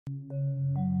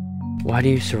Why do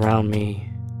you surround me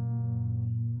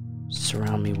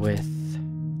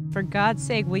with? For God's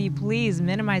sake, will you please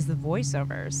minimize the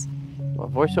voiceovers? Well,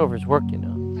 voiceovers work, you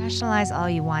know. Rationalize all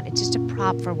you want. It's just a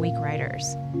prop for weak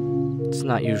writers. It's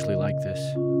not usually like this.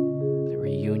 The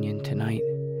reunion tonight.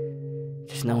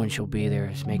 Just knowing she'll be there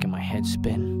is making my head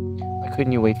spin. Why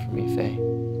couldn't you wait for me, Faye?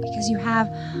 Because you have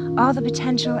all the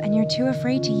potential and you're too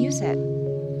afraid to use it.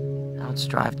 I don't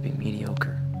strive to be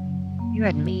mediocre. You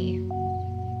had me.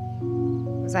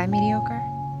 Was I mediocre?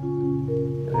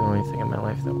 You're the only thing in my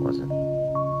life that wasn't.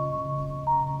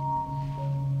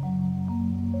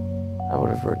 I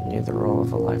would have written you the role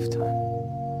of a lifetime.